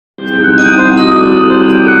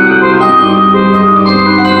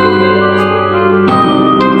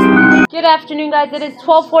afternoon, guys. It is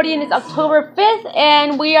 12:40 and it's October 5th,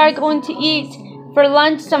 and we are going to eat for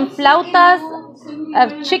lunch some flautas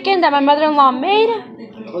of chicken that my mother-in-law made.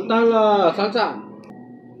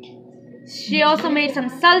 She also made some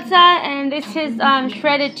salsa, and this is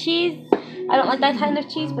shredded cheese. I don't like that kind of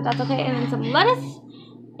cheese, but that's okay. And then some lettuce.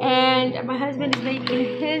 And my husband is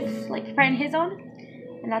making his, like frying his own.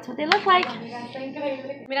 And that's what they look like.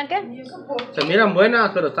 ¿Miran qué? Se miran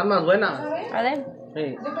buenas, pero están más buenas. Are they?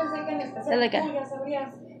 Sí. They look good.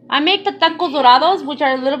 I make the tacos dorados, which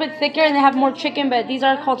are a little bit thicker and they have more chicken, but these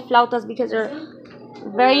are called flautas because they're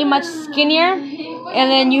very much skinnier.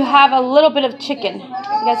 And then you have a little bit of chicken.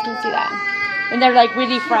 You guys can see that. And they're like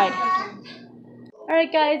really fried.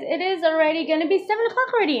 Alright guys, it is already going to be 7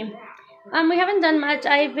 o'clock already. We haven't done much.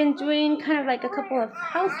 I've been doing kind of like a couple of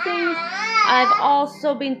house things. I've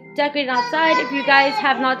also been decorating outside. If you guys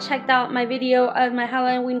have not checked out my video of my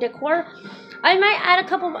Halloween decor, I might add a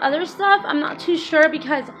couple of other stuff. I'm not too sure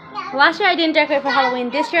because last year I didn't decorate for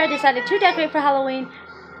Halloween. This year I decided to decorate for Halloween.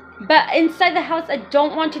 But inside the house I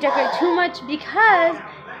don't want to decorate too much because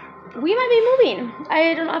we might be moving.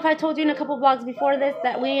 I don't know if I told you in a couple of vlogs before this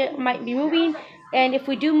that we might be moving. And if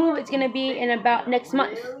we do move, it's going to be in about next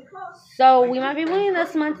month. So we might be moving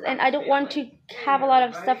this month, and I don't want to have a lot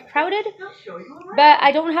of stuff crowded. But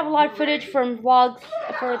I don't have a lot of footage from vlogs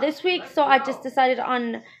for this week, so I just decided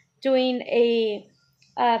on doing a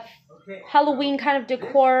Halloween kind of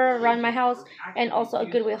decor around my house, and also a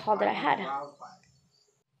Goodwill haul that I had.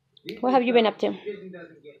 What have you been up to?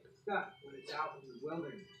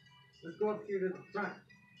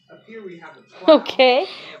 Okay.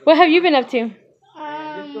 What have you been up to?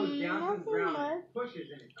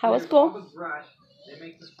 How was school?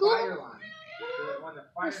 School?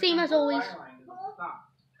 The same as always.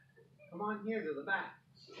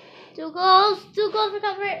 Two goals for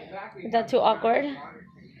coverage. Is that too awkward?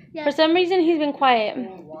 Yeah. For some reason, he's been quiet.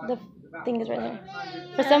 The thing is right there.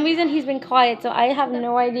 For some reason, he's been quiet, so I have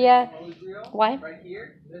no idea why.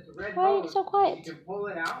 Why are you so quiet?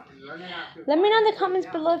 Let me know in the comments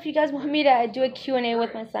below if you guys want me to do a Q&A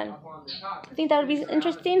with my son. I think that would be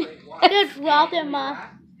interesting. Just drop it, Ma.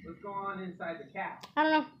 I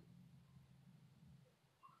don't know.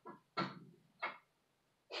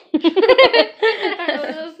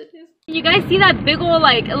 You guys see that big old,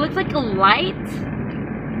 like, it looks like a light?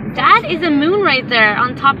 That is a moon right there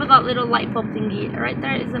on top of that little light bulb thingy. Right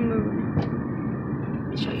there is a moon. Let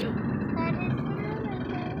me show you.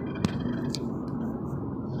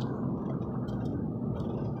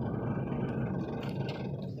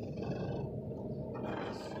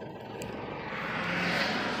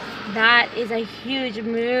 That is a huge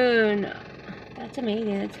moon. That's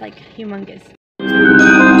amazing. It's like humongous.